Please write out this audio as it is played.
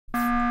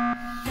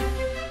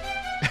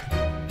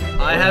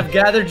have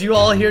gathered you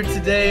all here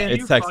today.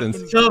 It's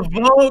Texans. To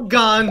vote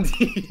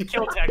Gandhi.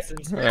 Kill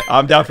Texans.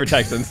 I'm down for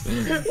Texans.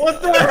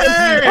 What the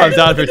heck? I'm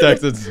down for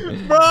Texans.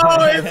 Bro,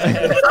 it's...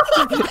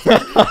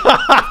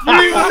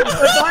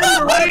 If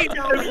I'm right,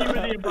 you were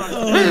the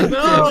imposter.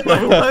 No,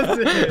 it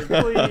wasn't.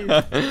 Please.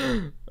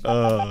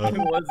 It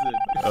wasn't.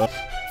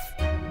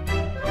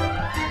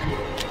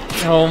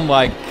 Oh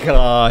my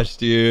gosh,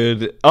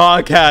 dude.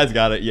 Oh, Kaz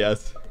got it,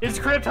 yes. It's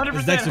crypt, 100%,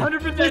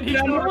 100%. He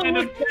killed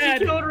random. He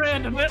killed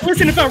random.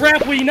 Listen, if I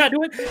rap, will you not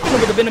do it? Come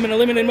over the venom and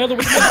eliminate mother.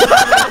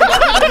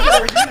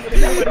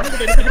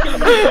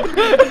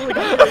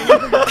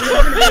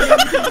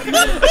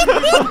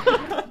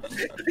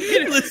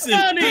 Listen,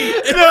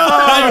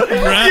 No,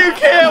 you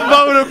can't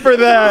vote him for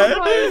that.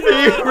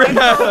 You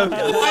rap.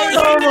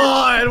 Come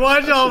on,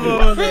 watch out,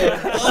 vote.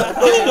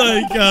 oh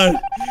my god.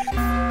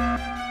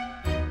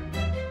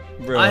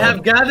 Bro. I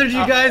have gathered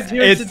you guys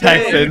here It's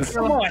today. Texans. To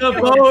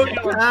vote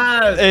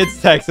Kaz.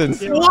 It's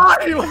Texans. Why?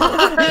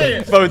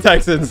 Why? Vote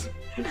Texans.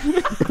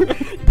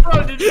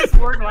 Bro, did this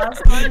work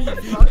last time?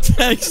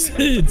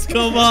 Texans,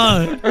 come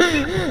on.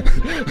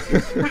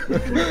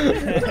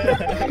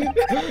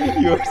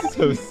 You are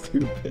so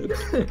stupid.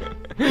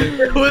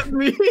 It was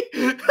me.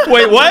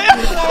 Wait, what?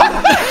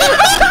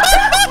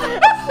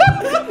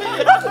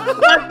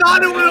 I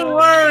thought it would have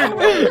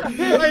worked.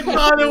 I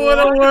thought it would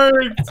have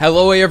worked.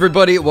 Hello,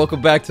 everybody.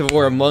 Welcome back to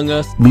more Among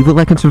Us. Leave a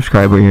like and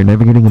subscribe or you're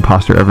never getting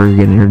imposter ever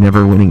again. You're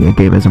never winning a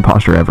game as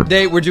imposter ever.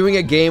 Today, we're doing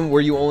a game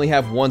where you only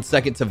have 1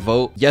 second to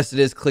vote. Yes, it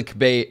is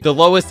clickbait. The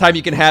lowest time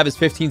you can have is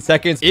 15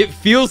 seconds. It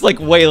feels like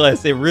way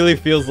less. It really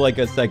feels like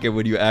a second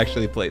when you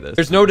actually play this.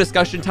 There's no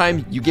discussion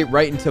time. You get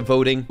right into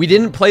voting. We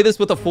didn't play this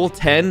with a full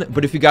 10,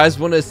 but if you guys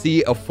want to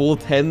see a full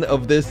 10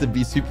 of this and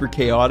be super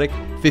chaotic,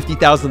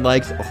 50,000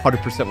 likes,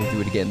 100% will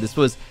do it again. This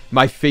was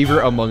my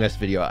favorite Among Us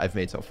video I've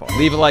made so far.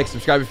 Leave a like,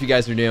 subscribe if you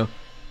guys are new.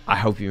 I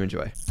hope you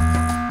enjoy.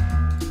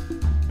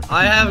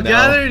 I have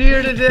gathered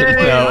here today.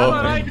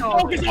 No.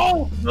 Focus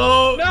on.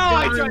 No,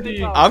 I tried to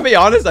go. I'll be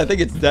honest. I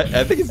think it's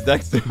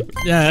Dexter.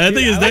 Yeah, I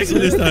think it's Dexter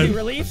this time.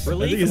 Relief it's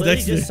literally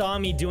Dexter. just saw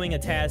me doing a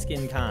task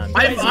in comms.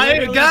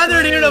 I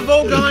gathered here to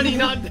vote Gandhi,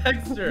 not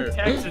Dexter.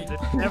 Texans,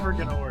 it's never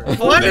gonna work.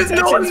 Why does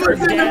no one Texans were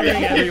listen to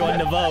gathering me? everyone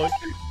to vote.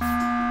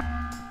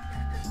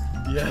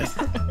 Yes.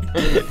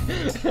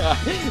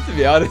 To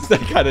be honest, I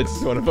kind of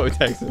just want to vote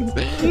Texans.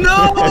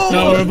 No.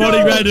 No, we're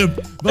voting random.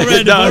 Vote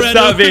random. No, vote it's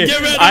not random. me.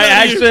 Get random I out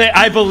of here. actually,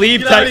 I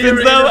believe Get out of here,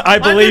 Texans though. Random. I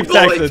believe I've been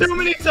bullied Texans. too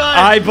many times.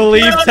 I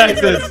believe Get out of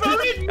here.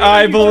 Texans.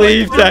 I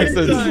believe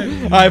Texans.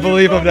 I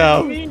believe him now.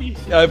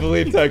 I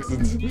believe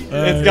Texans.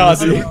 It's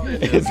Gandhi.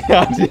 It's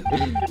Gandhi.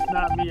 It's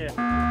not me.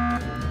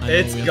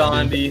 It's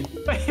Gandhi.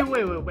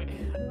 Wait.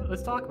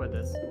 Let's talk about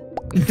this.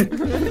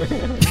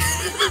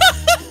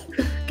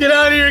 Get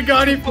out of here,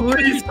 Gandhi,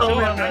 please. No,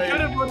 I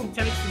could have voted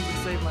Texans to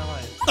save my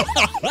life.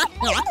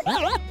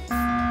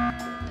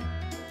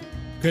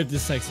 Crypt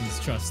this Texans,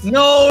 trust.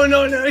 No.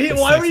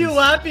 Why were you Texans.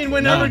 laughing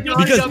whenever No,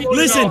 Gandhi because, got voted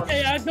listen, out?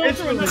 Hey, I don't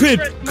throw a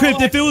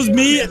Crypt, if it was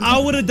me, I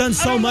would have done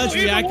so much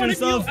either reactor one and of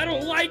you. stuff. I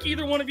don't like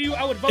either one of you.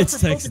 I would vote It's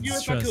for both of you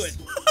Texans, if I trust.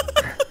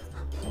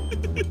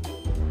 could.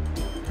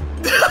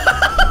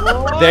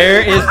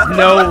 There is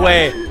no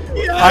way.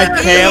 I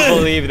can't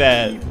believe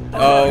that.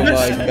 Oh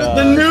my The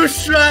god. new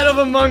strat of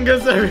Among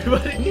Us,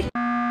 everybody.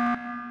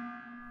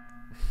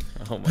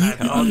 Oh my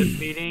god. All this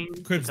meeting,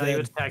 Crypt's tell you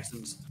dead. it's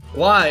Texans.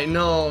 Why?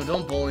 No,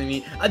 don't bully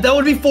me. That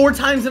would be 4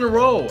 times in a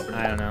row.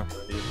 I don't know.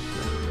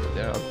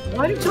 Yeah.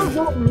 Why did you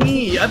vote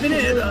me? I've been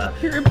in.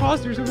 You're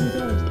imposters so many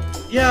times.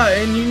 Yeah,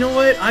 and you know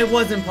what? I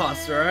was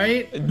imposter,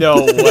 alright? No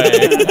way.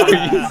 Are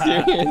you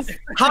serious?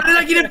 How did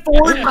I get it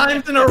 4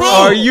 times in a row?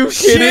 Are you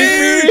kidding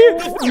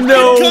me?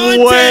 No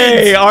content.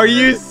 way. Are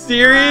you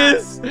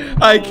serious?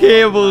 I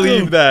can't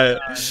believe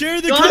that.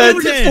 Share the That's That's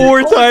content.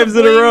 4 times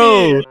in a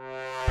row.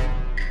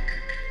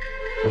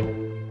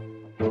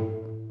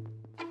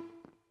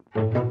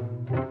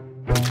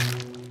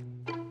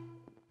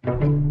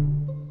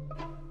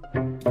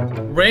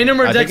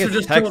 Random or I think Dexter it's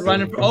just killed Texas.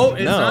 random? Oh,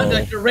 it's No. not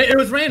Dexter. It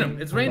was random.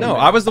 It's random. No,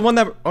 I was the one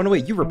that. Oh no,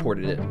 wait, you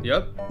reported it.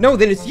 Yep. No,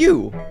 then it's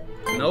you.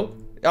 Nope.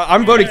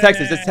 I'm voting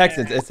Texans. It's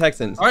Texans. It's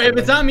Texans. All right, if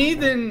it's not me,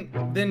 then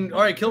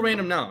all right, kill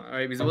random now. All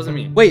right, because it wasn't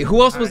me. Wait,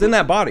 who else was in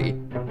that body?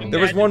 There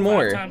was one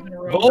more.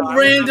 Vote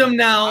random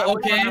now, I was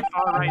okay? on the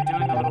far right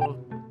doing the little.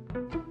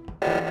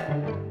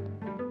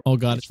 Oh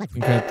god, it's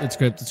fucking Crypt. It's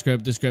Crypt. It's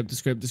Crypt. It's Crypt.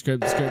 It's Crypt. It's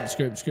Crypt. It's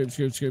Crypt. It's Crypt.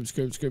 It's Crypt. It's Crypt. It's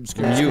Crypt. It's Crypt. It's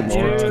Crypt. You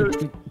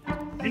moron.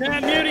 You're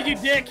not muted, you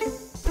dick.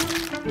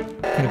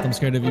 Crypt, I'm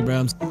scared of you,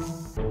 Browns.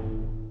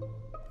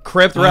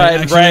 Crypt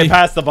Actually- ran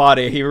past the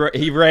body. He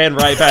ran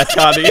right past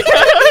Gandhi. Wait.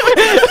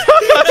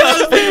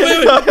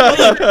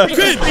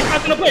 Crypt.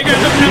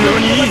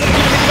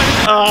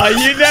 Oh,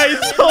 you guys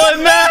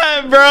pulling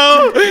that,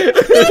 bro.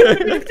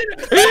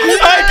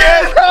 I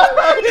can't.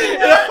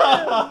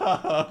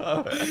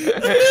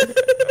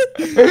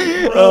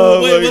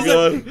 Oh Wait, my was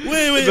god.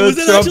 Wait, The was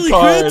it trump actually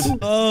card. Crypt?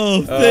 Oh,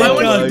 Oh thank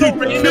my God. God.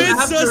 Dude, Random Crypt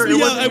after, sussed it me out.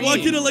 wasn't I walk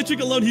me. in electric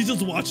alone, he's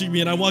just watching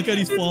me, and I walk out,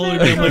 he's following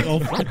me. I'm like, oh,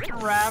 fuck.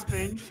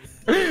 Rapping.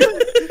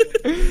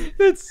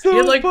 That's so He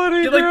had like funny,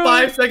 he had like bro.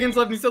 5 seconds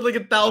left. And he said like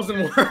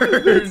 1,000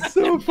 words. It's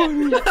so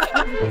funny.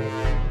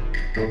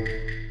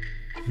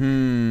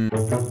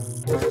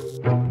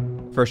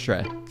 First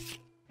try.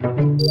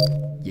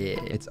 Yeah,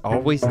 it's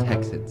always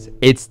Texans.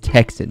 It's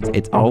Texans.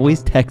 It's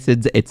always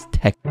Texans. It's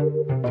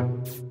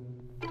Texans.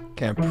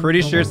 Okay, I'm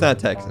pretty sure it's not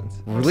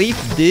Texans. Relief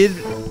did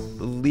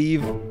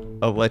leave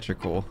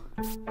electrical.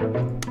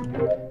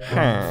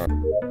 Huh.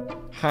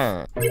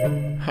 Oh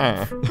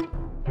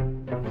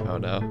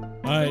no.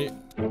 Alright.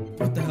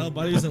 What the hell?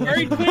 Body's in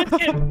Very quick.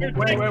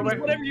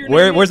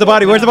 Where's the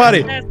body? Where's the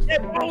body?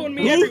 Following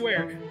me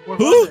everywhere.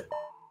 Who?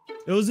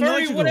 It was an Furry,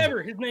 electrical.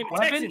 whatever. His name is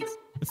Texans.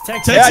 It's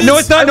Texas. Yeah, no,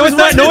 it's not. No, it's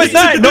not. No, it's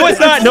not. No, it's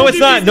not. No, it's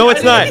not. No,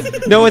 it's not.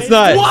 No, it's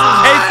not. It's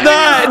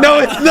not. No,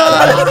 it's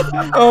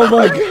not. Oh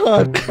my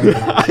god.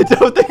 I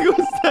don't think it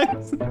was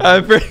Texas.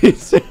 I'm pretty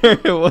sure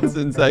it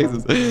wasn't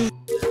Texas.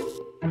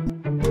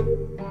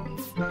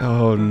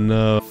 Oh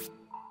no.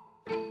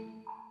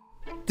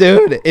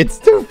 Dude, it's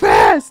too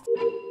fast.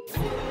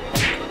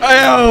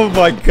 Oh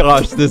my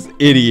gosh, this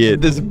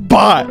idiot. This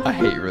bot. I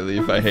hate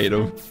Relief. I hate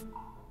him.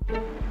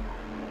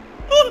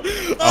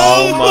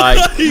 Oh my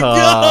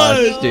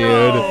gosh,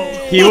 dude.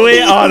 He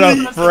went on a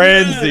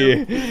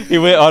frenzy. He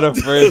went on a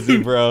frenzy,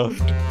 bro.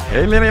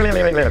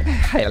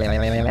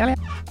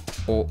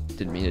 Oh,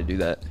 didn't mean to do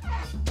that.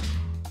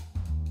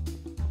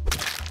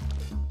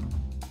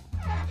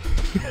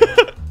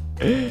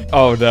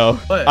 Oh no.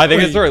 What? I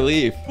think it's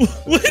Relief.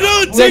 Wait,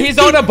 no, No, he's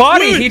on a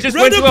body. He just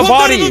went to a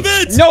body.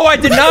 No, I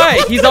did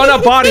not. He's on a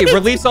body.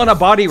 Relief's on a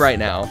body right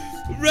now.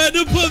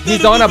 Random pump.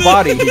 He's on a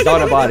body. He's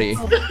on a body.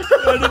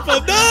 Random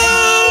pump.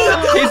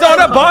 No! He's on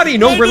a body.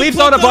 No, Relief's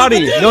on a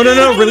body. No, no,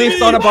 no.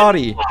 Relief's on a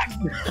body.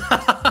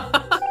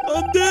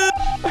 I'm dead.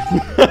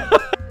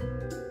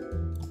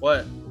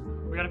 What?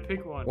 We gotta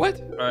pick one. What?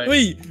 All right.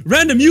 Wait,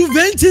 Random, you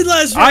vented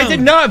last round. I did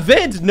not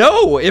vent.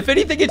 No. If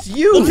anything, it's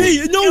you.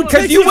 Okay, no,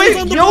 Because you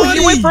went. No,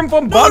 you went from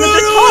bottom to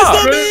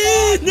top.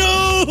 It's not me.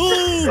 No.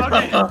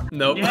 Okay.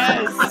 Nope.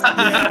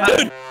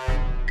 Yes.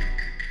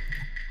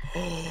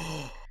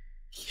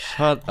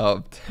 Shut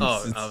up.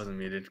 Oh, I wasn't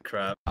muted.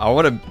 Crap. I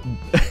wanna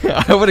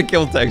I wanna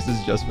kill Texas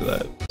just for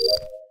that.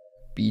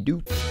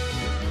 Be-doop.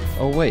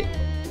 Oh wait.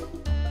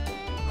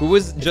 Who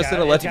was just in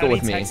electrical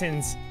with me?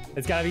 Texans.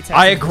 It's gotta be Texans.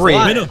 I agree.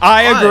 Why?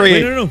 I agree.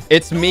 Wait, no.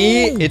 It's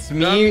me, No. it's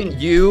me,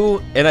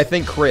 you, and I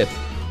think Chris.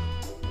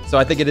 So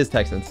I think it is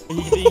Texans.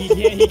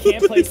 He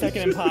can't play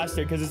second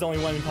imposter because there's only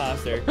one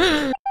imposter.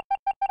 I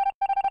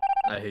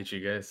hate you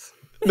guys.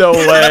 No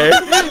way.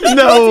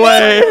 No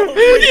way.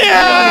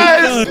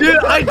 Yes! Dude,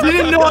 I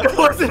didn't know I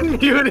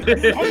wasn't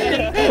muted.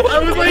 I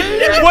was like,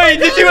 yes. Wait,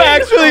 did you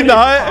actually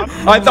not?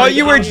 I thought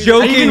you were I even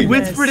joking.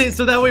 whispered it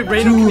so that way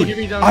Random can hear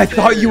me downstairs. I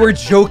thought you were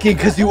joking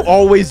because you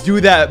always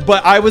do that,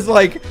 but I was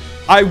like,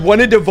 I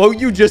wanted to vote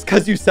you just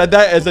because you said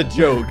that as a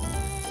joke.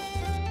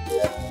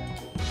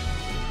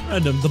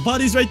 Random, the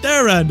body's right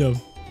there, Random.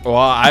 Well,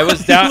 I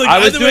was down. Look, I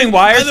was either doing way-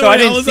 wires, either so I way,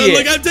 didn't was see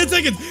Like, it. I'm 10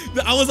 seconds.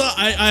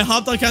 I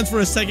hopped on cams for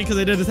a second because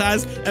I did a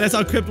task, and I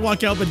saw Crypt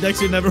walk out, but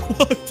Dexter never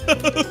walked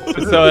out.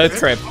 So that's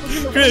Crip.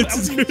 Crypt,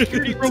 it's Crypt.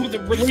 Security room with the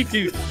relief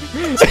dude.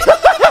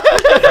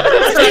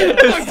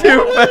 It's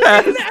too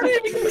fast.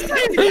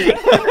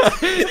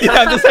 You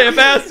have to say it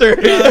faster.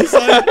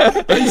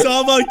 I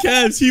saw him on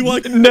cams. He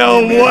walked.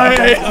 No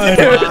way.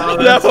 Wow,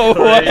 that's No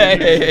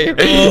crazy. way.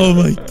 Oh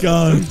my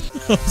god.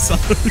 I'm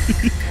sorry.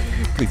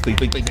 Please, please,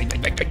 please, please, please,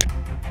 please, please.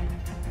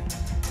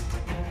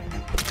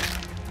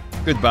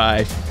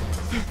 Goodbye.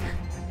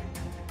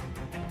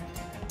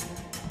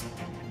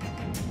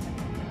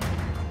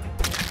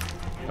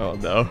 Oh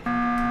no.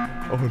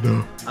 Oh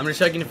no. I'm just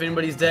checking if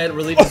anybody's dead.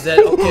 Relief is dead.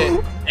 Okay.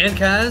 And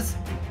Kaz?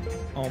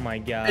 Oh my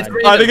god. It's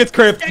I think it's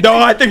Crip. No,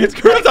 I think it's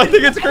Crip. I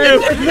think it's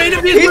Crip.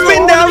 He's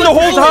been down the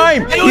whole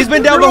time. He's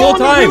been down the whole We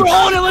time. were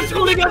all in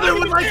electrical together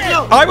with like,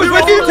 no. I was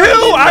with you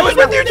too. I was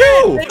with you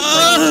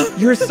too.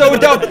 You're so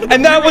dumb.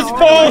 And that was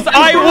false.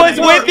 I was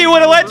with you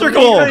in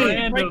electrical.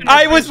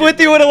 I was with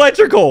you in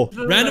electrical.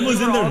 Random was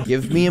in there.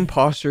 Give me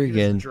imposter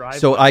again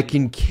so I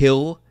can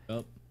kill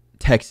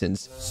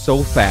Texans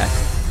so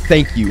fast.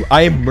 Thank you.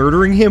 I am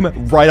murdering him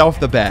right off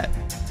the bat.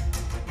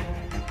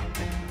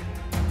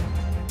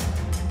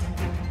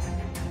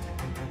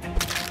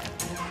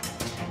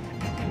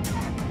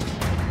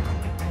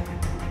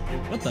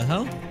 What the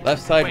hell?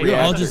 Left side Wait, We're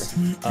all reactor. just.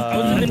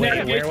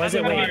 Where was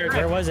it?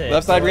 Where was it?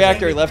 Left side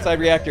reactor. Left side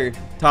reactor.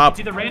 Top. It's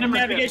either random or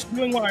Navigation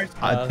doing wires.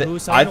 I who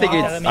saw I the think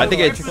wire? it's. That I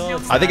think means it's.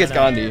 electrical. I think it's It's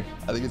not Gandhi.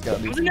 I think it's I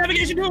was Gandhi. in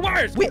navigation doing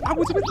wires. Wait, I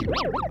was with you.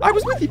 I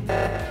was with you.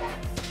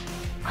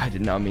 I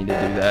did not mean to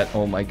do that.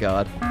 Oh my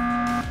god.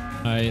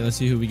 All right, let's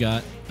see who we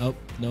got. Oh,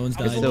 no one's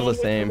It's died. still the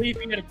same. Relief,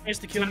 you had a chance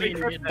to kill me. and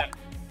you didn't.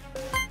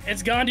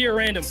 It's Gandhi or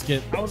Random.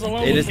 Skip. I was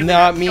alone. It is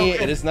not me.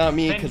 It is not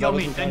me Then because I kill me,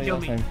 wasn't then Gandhi kill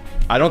last me. time.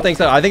 I don't think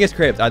so. I think it's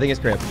Crypt. I think it's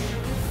Crypt. You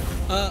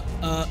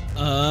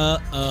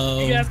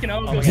asking? I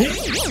was Oh my going.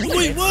 God.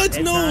 Wait, what? It's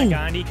No. not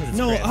Gandhi because it's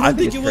No, Crypt. I don't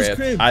think it was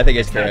Crib. I think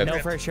it's I Crypt. know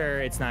for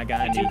sure it's not It's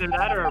Gandhi. either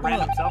that or a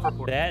random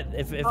self-report. That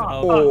if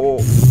Oh.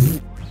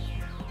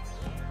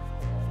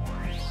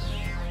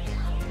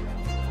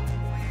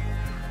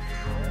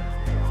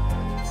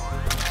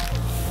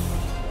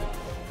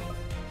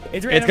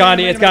 It's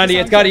Gandhi. It's Gandhi.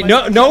 It's Gandhi.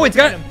 No, it's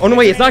got. Oh no,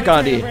 wait, it's not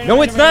Gandhi.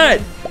 No, it's not.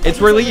 It's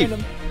Relief.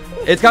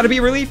 It's got to be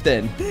Relief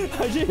then.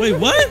 Wait,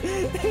 what?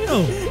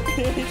 No.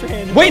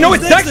 Wait, no,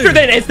 it's Dexter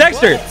then. It's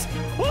Dexter.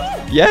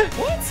 What? Yeah.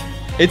 What?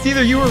 It's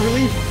either you or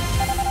Relief.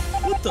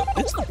 What the?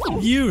 It's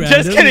you,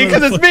 Random. Just kidding,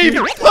 because it's me.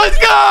 Let's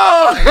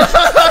go.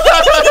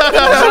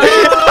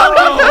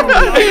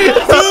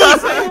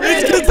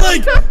 It's just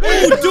like,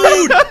 oh,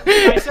 dude.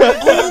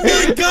 Oh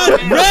my God,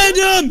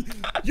 Random.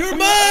 Your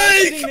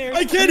mic.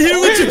 I can't hear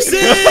what you're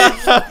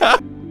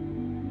saying.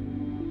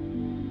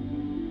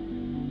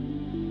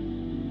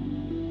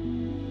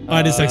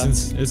 Alright, it's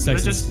Texans. It's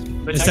Texans.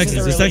 It's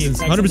Texans. It's Texans.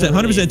 100%.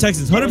 100%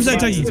 Texans. 100%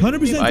 Texans.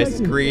 100% My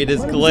Texans. screen is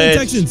 100% glitched.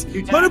 Texans.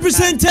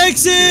 100%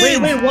 Texans. Wait,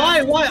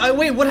 why?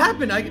 Wait, what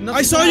happened?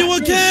 I saw you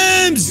on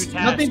cams.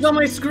 Nothing's on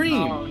my screen.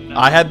 Oh, no.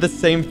 I had the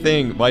same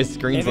thing. My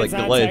screen's If like it's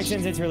not glitched.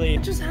 Texans, it's Relief.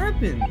 What just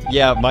happened?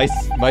 Yeah, my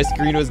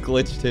screen was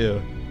glitched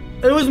too.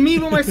 It was me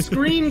when my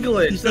screen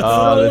glitched. That's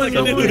Oh, so that's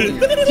so annoying.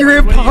 funny. You're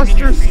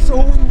imposter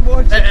so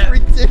much. It's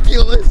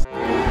ridiculous.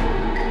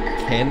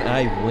 Can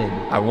I win?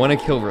 I want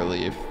to kill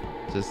Relief.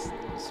 Just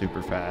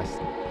super fast.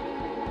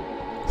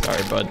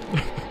 Sorry, bud.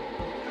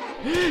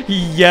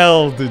 He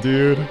yelled,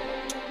 dude.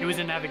 He was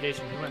in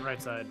navigation. He went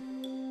right side.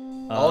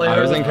 All I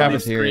was in heard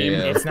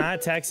cafeteria. It's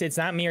not It's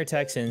not me or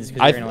Texans. 'Cause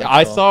you're in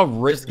I electrical.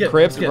 saw skip,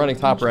 Crips skip. running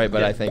top right,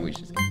 but I think we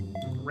should.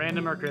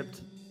 Random or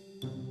crypt?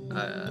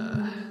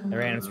 The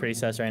random's pretty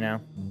sus right now.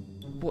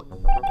 What?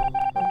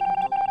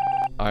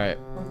 All right,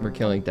 we're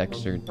killing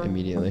Dexter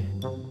immediately.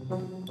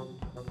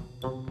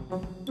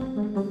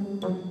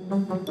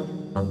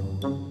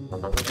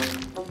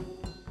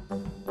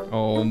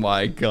 Oh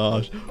my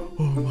gosh.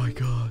 Oh my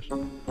gosh.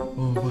 Oh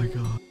my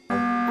god.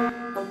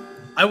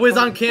 I was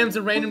on cams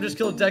and Random just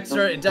killed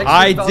Dexter. And Dexter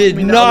I felt did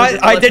me that not. was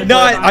I did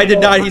not. I did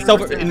not. He's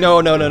self. It's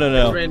No.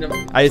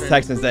 Random. It's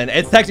Texans then.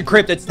 It's Texans.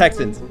 Crypt. It's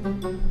Texans.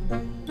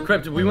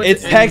 Crypt, we went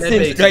It's to Texans.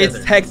 Medbay It's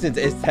together. Texans.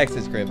 It's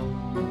Texans. Crypt.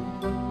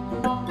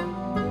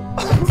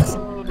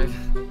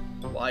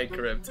 Why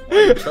Crypt?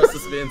 I trust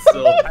this man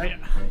still.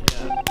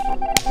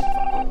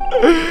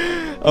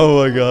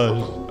 Oh my gosh.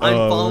 I'm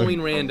Oh,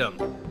 following Random.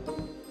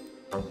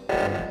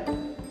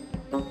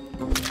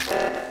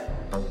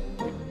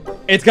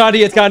 It's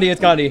Gandhi. It's Gandhi. It's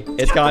Gandhi.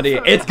 It's Gandhi.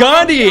 It's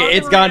Gandhi.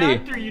 It's Gandhi.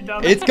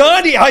 It's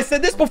Gandhi. I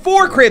said this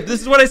before, Crypt.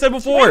 This is what I said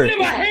before. I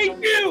hate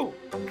you!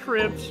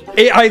 Crypt.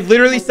 I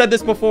literally said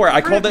this before.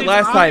 I called it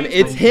last time.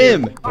 It's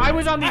him. I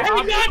was on the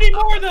opposite. I need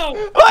more though!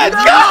 Let's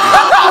go!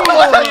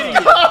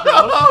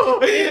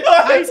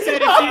 I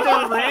said it's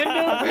either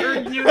Random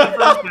or you the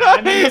first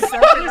round. And then the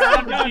second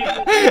round was you.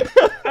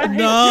 I hate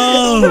No.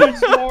 you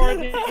so much more than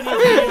any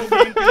video game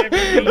could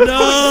ever be.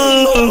 No.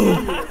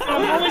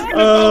 I'm always gonna vote for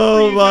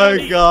Oh you, my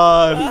Gandhi.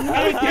 god.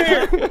 I don't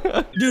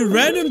care. Dude,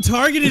 Random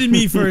targeted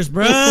me first,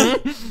 bruh.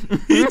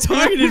 He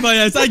targeted my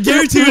ass. I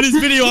guarantee you in this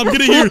video, I'm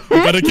gonna hear,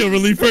 I gotta kill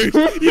Relief first. You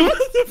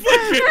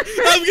motherfucker.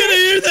 I'm gonna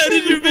hear that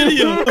in your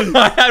video.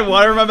 I had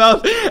water in my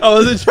mouth. I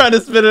wasn't trying to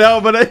spit it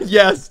out, but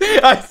yes,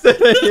 I said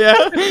it.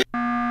 Yeah.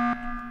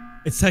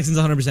 It's Texans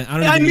 100%. I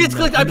I don't even know.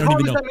 misclicked. I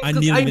promise I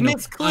misclicked.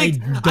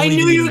 misclicked. I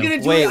knew you were gonna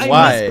do Wait, it. I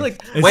why?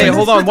 misclicked. Wait,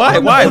 hold on.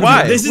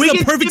 Why? This is We a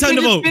can perfect skip time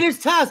to and just vote. finish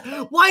task.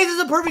 Why is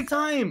this a perfect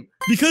time?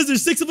 Because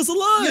there's 6 of us You're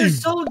alive.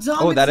 so dumb.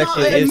 Oh, that It's not.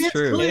 actually I is misclicked.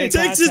 true. It's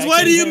not Texans,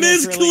 why do you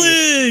Texans, it's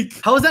Relief.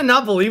 misclick? How is that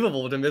not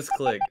believable to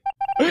misclick?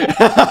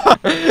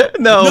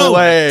 No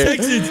way.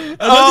 Texans.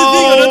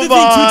 Oh Another thing, two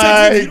my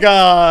Texans.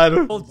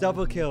 god.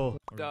 Double kill.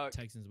 Or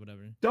Texans,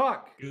 whatever.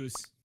 Duck. Goose.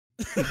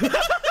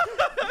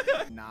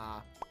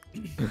 Nah. I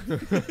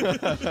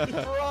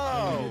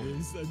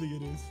think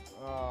it is.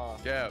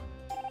 Yeah.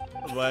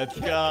 Let's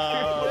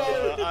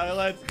go.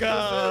 Let's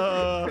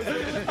go.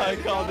 I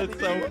called it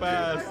so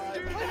fast.